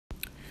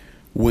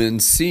When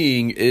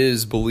seeing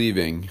is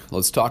believing.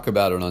 Let's talk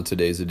about it on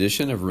today's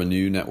edition of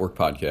Renew Network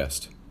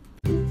Podcast.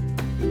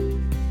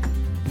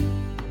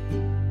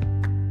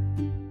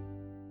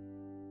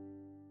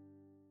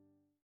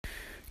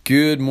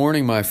 Good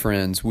morning, my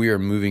friends. We are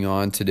moving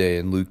on today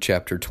in Luke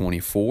chapter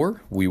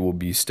 24. We will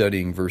be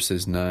studying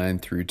verses 9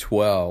 through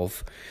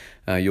 12.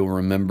 You'll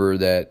remember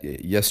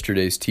that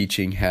yesterday's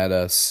teaching had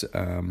us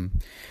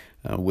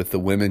with the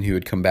women who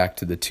had come back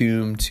to the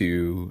tomb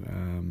to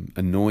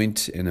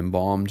anoint and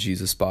embalm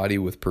Jesus' body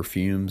with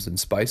perfumes and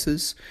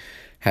spices,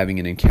 having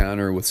an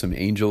encounter with some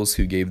angels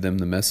who gave them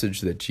the message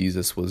that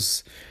Jesus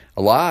was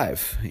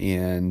alive,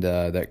 and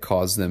that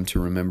caused them to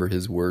remember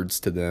his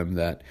words to them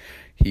that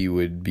he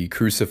would be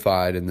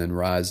crucified and then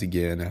rise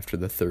again after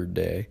the third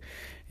day.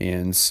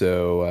 And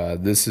so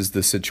this is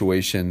the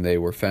situation they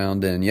were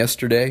found in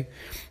yesterday.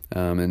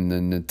 And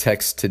then the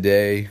text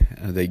today,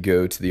 they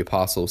go to the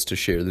apostles to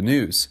share the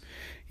news.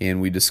 And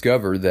we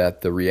discover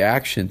that the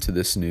reaction to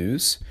this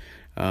news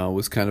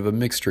was kind of a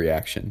mixed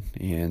reaction.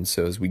 And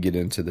so as we get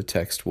into the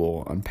text,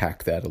 we'll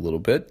unpack that a little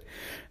bit.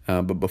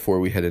 But before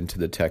we head into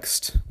the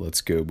text, let's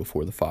go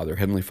before the Father.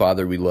 Heavenly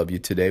Father, we love you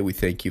today. We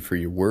thank you for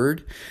your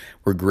word.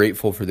 We're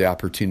grateful for the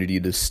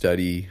opportunity to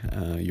study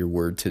your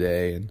word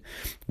today. And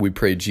we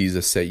pray,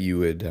 Jesus, that you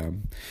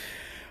would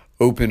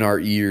open our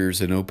ears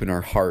and open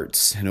our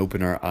hearts and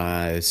open our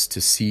eyes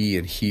to see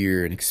and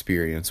hear and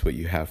experience what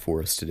you have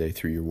for us today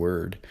through your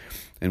word.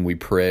 And we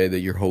pray that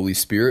your Holy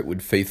Spirit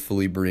would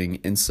faithfully bring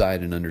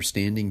insight and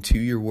understanding to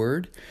your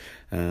word,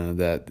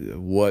 that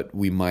what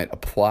we might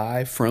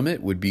apply from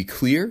it would be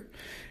clear,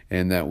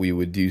 and that we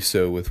would do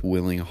so with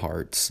willing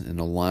hearts and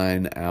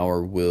align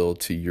our will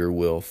to your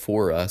will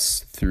for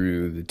us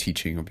through the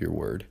teaching of your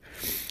word.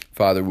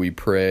 Father, we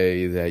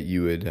pray that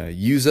you would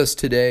use us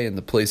today in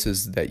the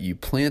places that you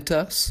plant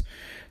us,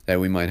 that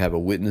we might have a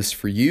witness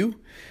for you,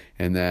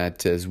 and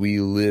that as we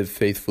live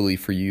faithfully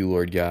for you,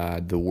 Lord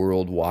God, the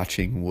world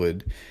watching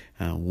would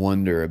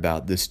wonder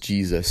about this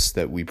Jesus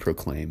that we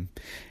proclaim.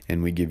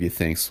 And we give you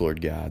thanks,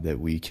 Lord God, that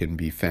we can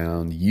be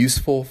found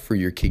useful for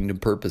your kingdom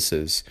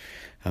purposes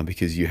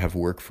because you have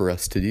work for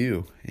us to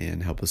do,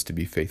 and help us to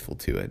be faithful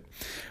to it.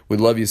 We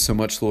love you so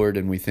much, Lord,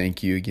 and we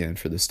thank you again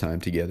for this time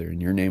together. In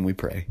your name we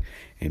pray.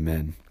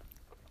 Amen.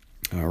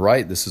 All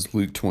right, this is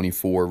Luke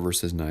 24,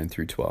 verses 9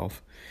 through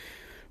 12.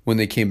 When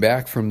they came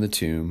back from the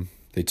tomb,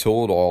 they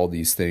told all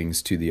these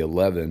things to the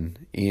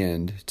 11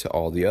 and to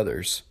all the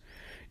others.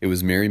 It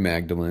was Mary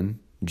Magdalene,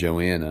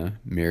 Joanna,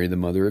 Mary the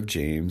mother of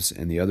James,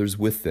 and the others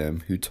with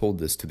them who told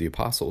this to the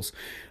apostles.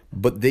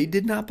 But they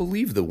did not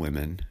believe the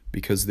women,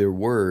 because their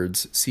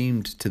words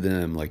seemed to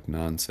them like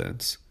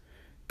nonsense.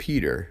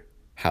 Peter,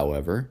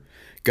 however,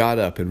 got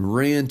up and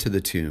ran to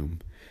the tomb.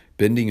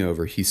 Bending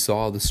over, he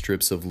saw the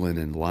strips of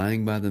linen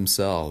lying by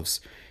themselves,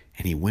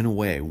 and he went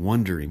away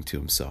wondering to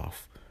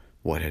himself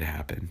what had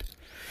happened.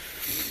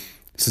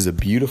 This is a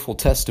beautiful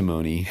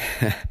testimony,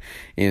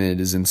 and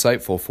it is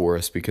insightful for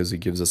us because it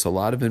gives us a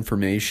lot of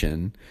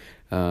information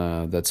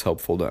that's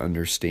helpful to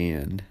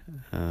understand.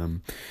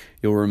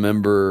 You'll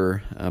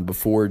remember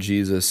before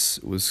Jesus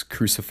was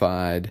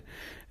crucified,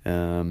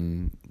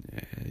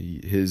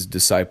 his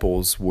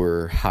disciples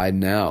were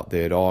hiding out.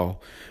 They had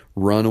all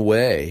run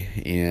away,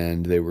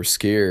 and they were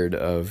scared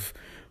of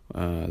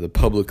the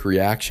public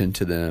reaction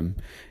to them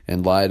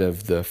in light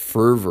of the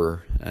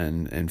fervor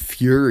and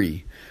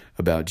fury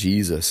about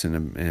Jesus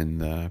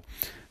and the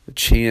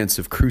chance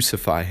of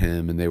crucify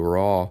him. And they were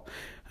all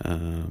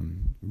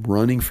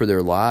running for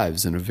their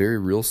lives in a very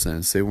real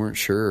sense. They weren't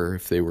sure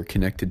if they were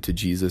connected to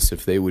Jesus,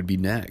 if they would be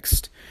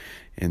next.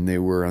 And they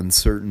were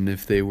uncertain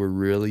if they were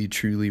really,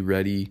 truly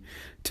ready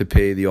to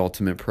pay the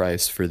ultimate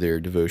price for their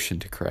devotion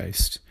to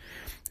Christ.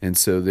 And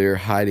so they're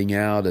hiding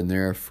out, and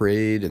they're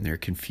afraid, and they're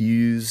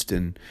confused,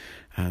 and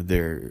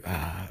they're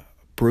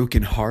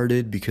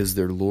brokenhearted because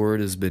their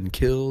Lord has been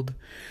killed.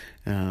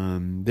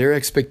 Their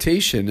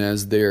expectation,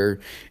 as their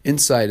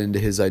insight into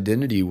his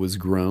identity was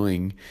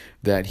growing,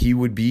 that he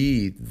would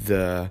be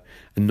the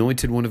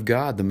anointed one of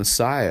God, the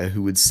Messiah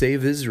who would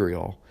save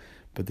Israel.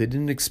 But they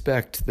didn't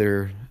expect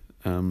their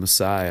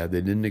Messiah.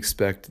 They didn't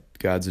expect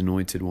God's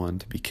anointed one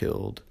to be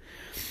killed.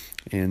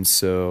 And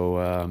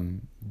so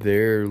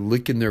they're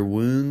licking their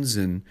wounds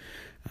and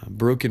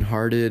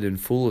brokenhearted and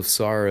full of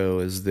sorrow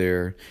as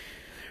they're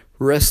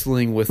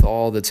wrestling with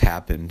all that's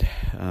happened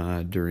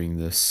during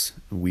this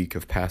week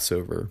of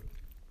Passover.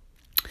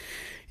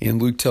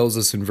 And Luke tells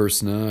us in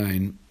verse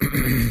 9,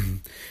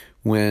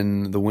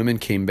 when the women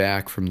came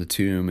back from the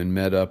tomb and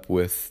met up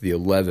with the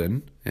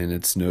 11, and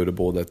it's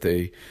notable that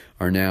they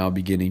are now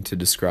beginning to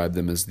describe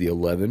them as the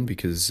 11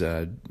 because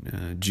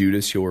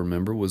Judas, you'll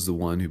remember, was the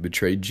one who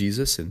betrayed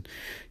Jesus, and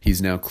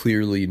he's now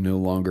clearly no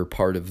longer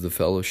part of the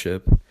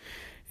fellowship,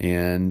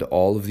 and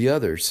all of the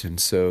others. And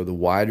so the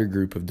wider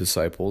group of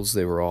disciples,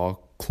 they were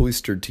all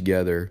cloistered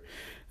together,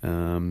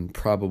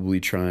 probably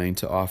trying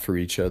to offer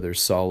each other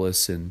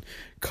solace and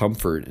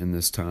comfort in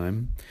this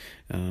time.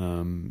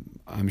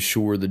 I'm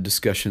sure the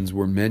discussions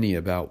were many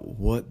about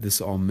what this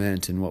all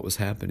meant and what was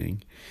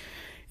happening.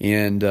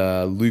 And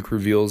Luke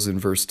reveals in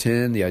verse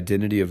 10 the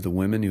identity of the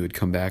women who had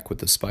come back with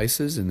the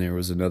spices, and there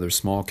was another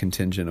small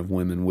contingent of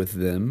women with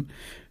them,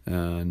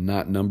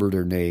 not numbered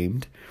or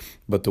named.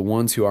 But the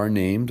ones who are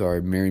named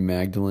are Mary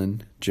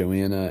Magdalene,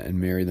 Joanna, and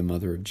Mary, the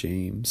mother of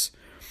James.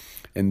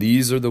 And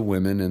these are the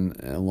women, and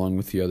along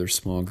with the other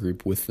small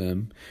group with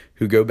them,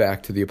 who go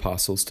back to the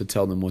apostles to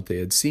tell them what they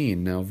had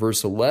seen. Now,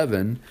 verse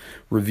 11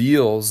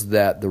 reveals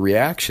that the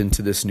reaction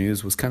to this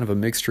news was kind of a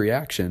mixed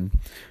reaction.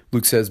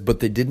 Luke says, "But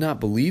they did not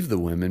believe the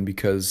women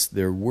because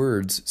their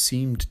words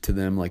seemed to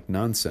them like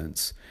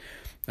nonsense."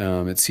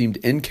 It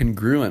seemed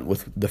incongruent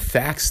with the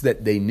facts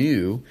that they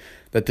knew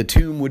that the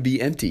tomb would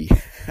be empty.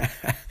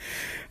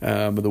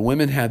 But the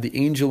women had the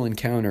angel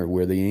encounter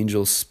where the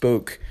angel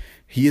spoke,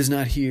 "He is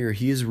not here,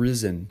 he is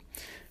risen,"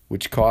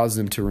 which caused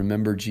them to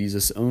remember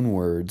Jesus' own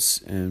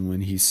words. And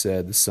when he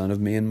said, "The Son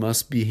of Man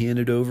must be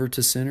handed over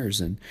to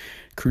sinners and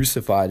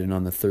crucified, and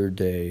on the third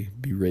day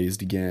be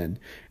raised again."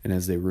 And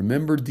as they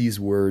remembered these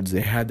words,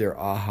 they had their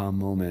aha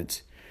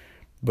moment.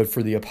 But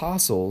for the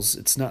apostles,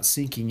 it's not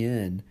sinking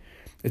in.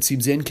 It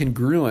seems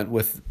incongruent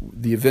with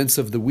the events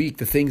of the week,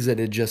 the things that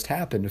had just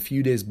happened a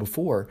few days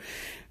before.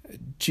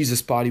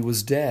 Jesus' body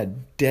was dead.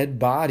 Dead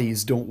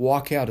bodies don't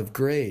walk out of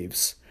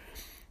graves.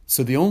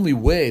 So the only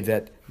way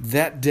that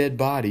that dead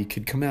body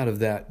could come out of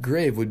that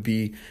grave would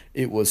be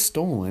it was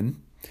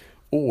stolen,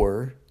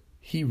 or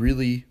he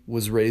really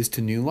was raised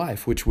to new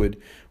life, which would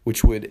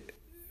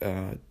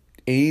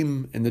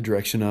aim in the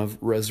direction of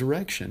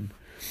resurrection.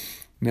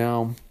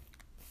 Now,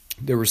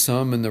 there were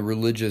some in the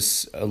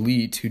religious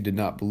elite who did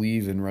not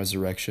believe in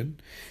resurrection,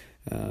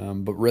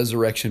 but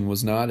resurrection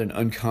was not an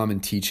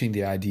uncommon teaching.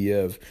 The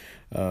idea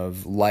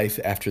of life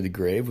after the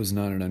grave was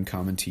not an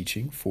uncommon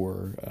teaching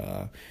from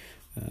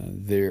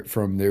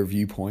their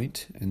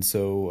viewpoint, and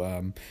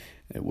so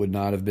it would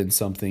not have been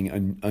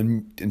something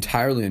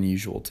entirely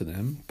unusual to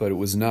them, but it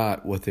was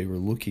not what they were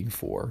looking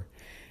for,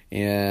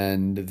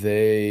 and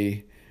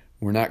they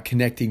were not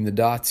connecting the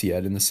dots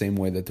yet in the same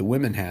way that the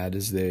women had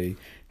as they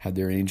had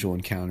their angel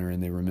encounter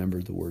and they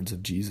remembered the words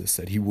of Jesus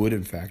that he would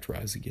in fact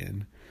rise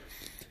again.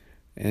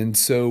 And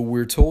so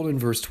we're told in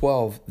verse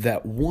 12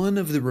 that one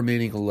of the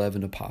remaining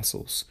 11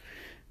 apostles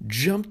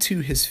jumped to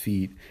his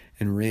feet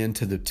and ran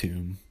to the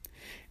tomb.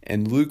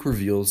 And Luke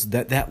reveals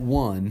that that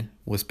one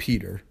was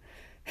Peter.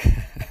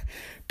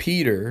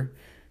 Peter,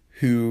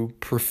 who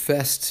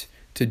professed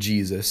to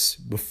Jesus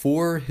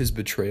before his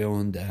betrayal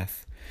and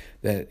death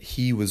that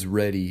he was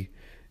ready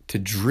to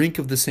drink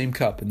of the same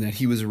cup and that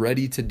he was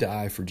ready to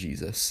die for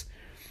Jesus,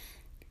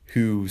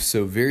 who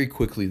so very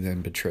quickly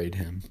then betrayed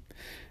him,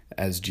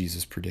 as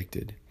Jesus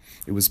predicted.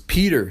 It was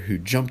Peter who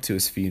jumped to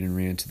his feet and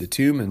ran to the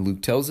tomb, and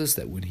Luke tells us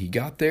that when he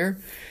got there,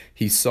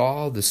 he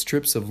saw the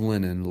strips of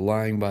linen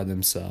lying by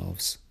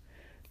themselves,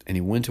 and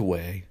he went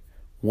away,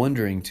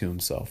 wondering to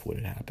himself what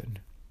had happened.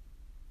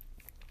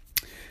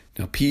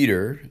 Now,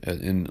 Peter,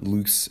 in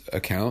Luke's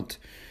account,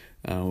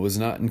 was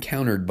not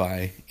encountered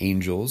by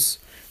angels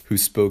who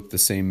spoke the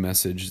same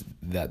message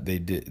that they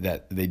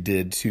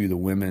did to the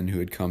women who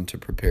had come to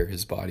prepare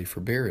his body for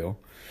burial.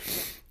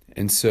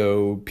 And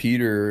so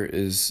Peter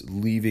is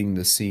leaving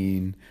the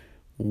scene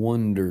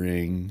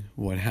wondering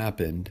what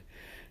happened.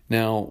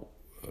 Now,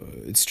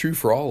 it's true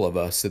for all of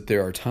us that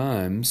there are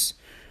times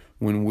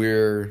when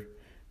we're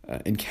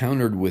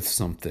encountered with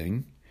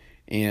something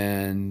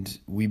and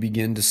we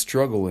begin to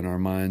struggle in our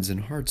minds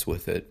and hearts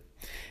with it.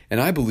 And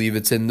I believe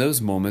it's in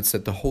those moments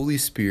that the Holy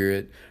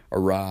Spirit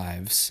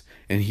arrives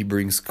and he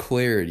brings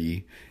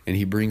clarity and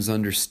he brings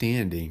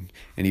understanding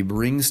and he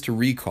brings to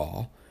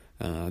recall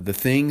the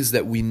things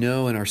that we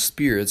know in our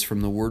spirits from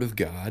the Word of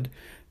God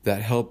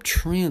that help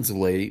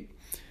translate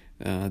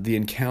the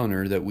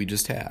encounter that we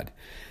just had.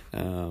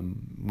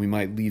 We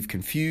might leave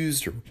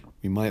confused, or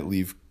we might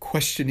leave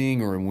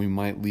questioning, or we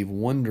might leave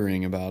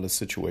wondering about a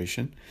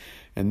situation.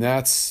 And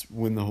that's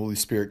when the Holy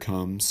Spirit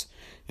comes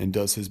and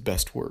does his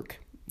best work.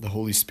 The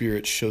Holy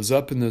Spirit shows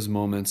up in those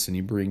moments and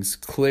he brings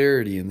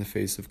clarity in the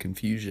face of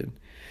confusion.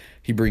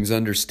 He brings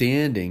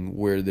understanding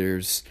where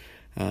there's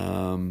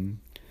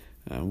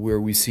where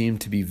we seem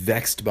to be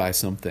vexed by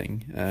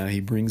something. He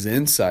brings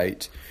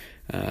insight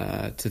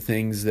to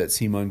things that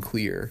seem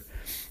unclear.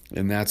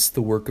 And that's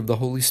the work of the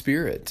Holy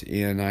Spirit.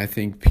 And I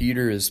think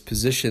Peter is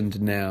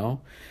positioned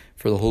now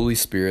for the Holy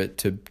Spirit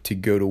to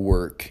go to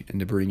work and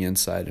to bring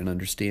insight and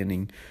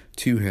understanding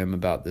to him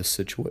about the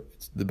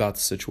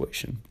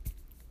situation.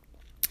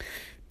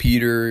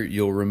 Peter,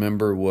 you'll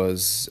remember,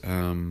 was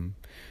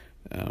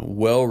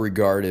well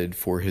regarded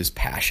for his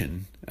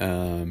passion.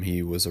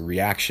 He was a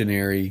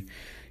reactionary.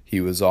 He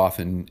was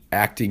often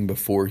acting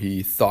before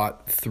he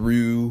thought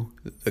through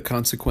the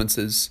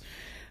consequences.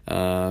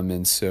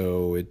 And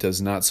so it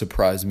does not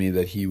surprise me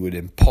that he would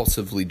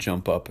impulsively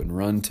jump up and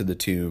run to the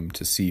tomb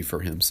to see for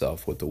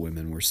himself what the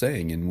women were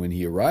saying. And when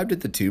he arrived at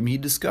the tomb, he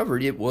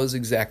discovered it was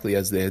exactly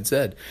as they had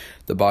said.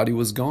 The body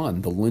was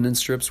gone. The linen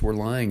strips were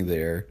lying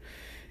there.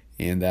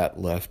 And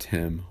that left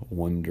him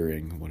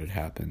wondering what had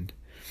happened.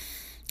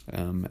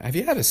 Have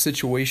you had a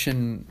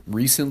situation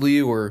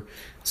recently or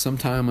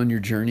sometime on your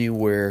journey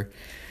where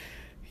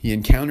you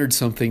encountered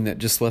something that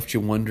just left you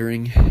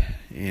wondering,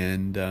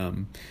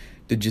 and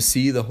did you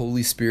see the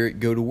Holy Spirit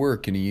go to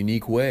work in a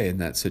unique way in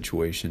that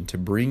situation to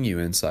bring you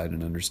insight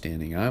and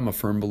understanding? I'm a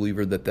firm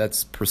believer that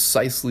that's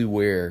precisely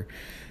where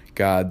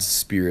God's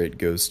Spirit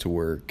goes to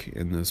work,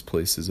 in those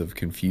places of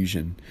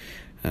confusion,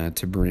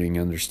 to bring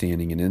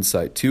understanding and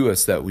insight to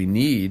us that we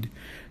need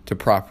to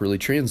properly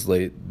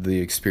translate the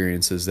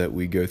experiences that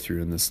we go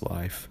through in this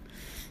life.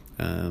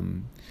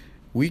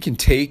 We can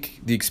take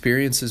the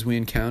experiences we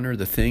encounter,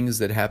 the things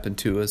that happen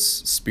to us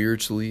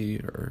spiritually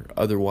or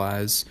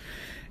otherwise,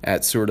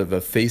 at sort of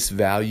a face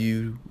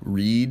value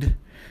read.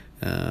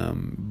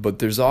 But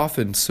there's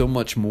often so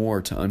much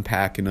more to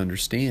unpack and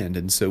understand.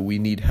 And so we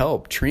need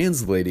help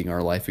translating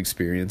our life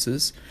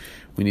experiences.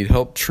 We need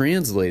help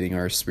translating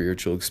our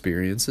spiritual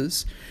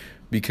experiences,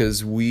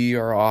 because we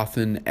are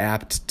often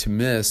apt to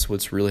miss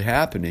what's really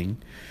happening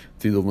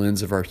through the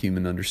lens of our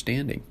human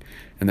understanding.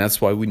 And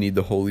that's why we need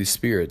the Holy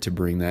Spirit to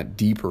bring that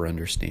deeper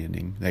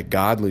understanding, that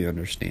godly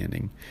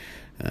understanding,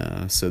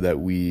 so that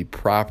we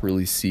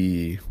properly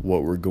see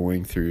what we're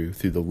going through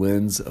the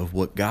lens of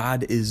what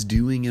God is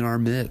doing in our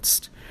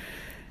midst.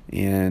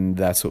 And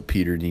that's what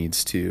Peter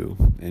needs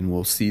too. And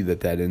we'll see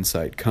that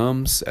insight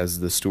comes as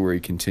the story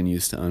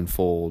continues to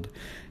unfold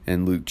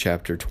in Luke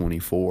chapter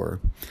 24.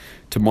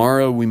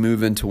 Tomorrow we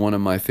move into one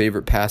of my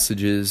favorite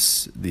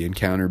passages, the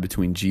encounter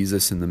between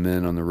Jesus and the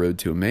men on the road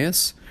to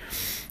Emmaus.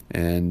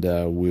 And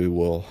we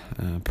will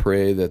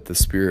pray that the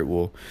Spirit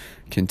will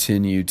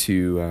continue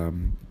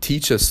to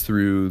teach us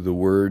through the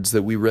words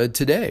that we read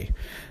today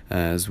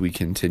as we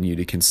continue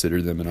to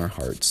consider them in our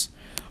hearts.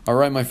 All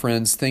right, my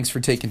friends, thanks for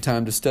taking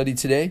time to study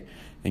today,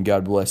 and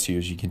God bless you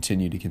as you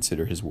continue to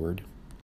consider His Word.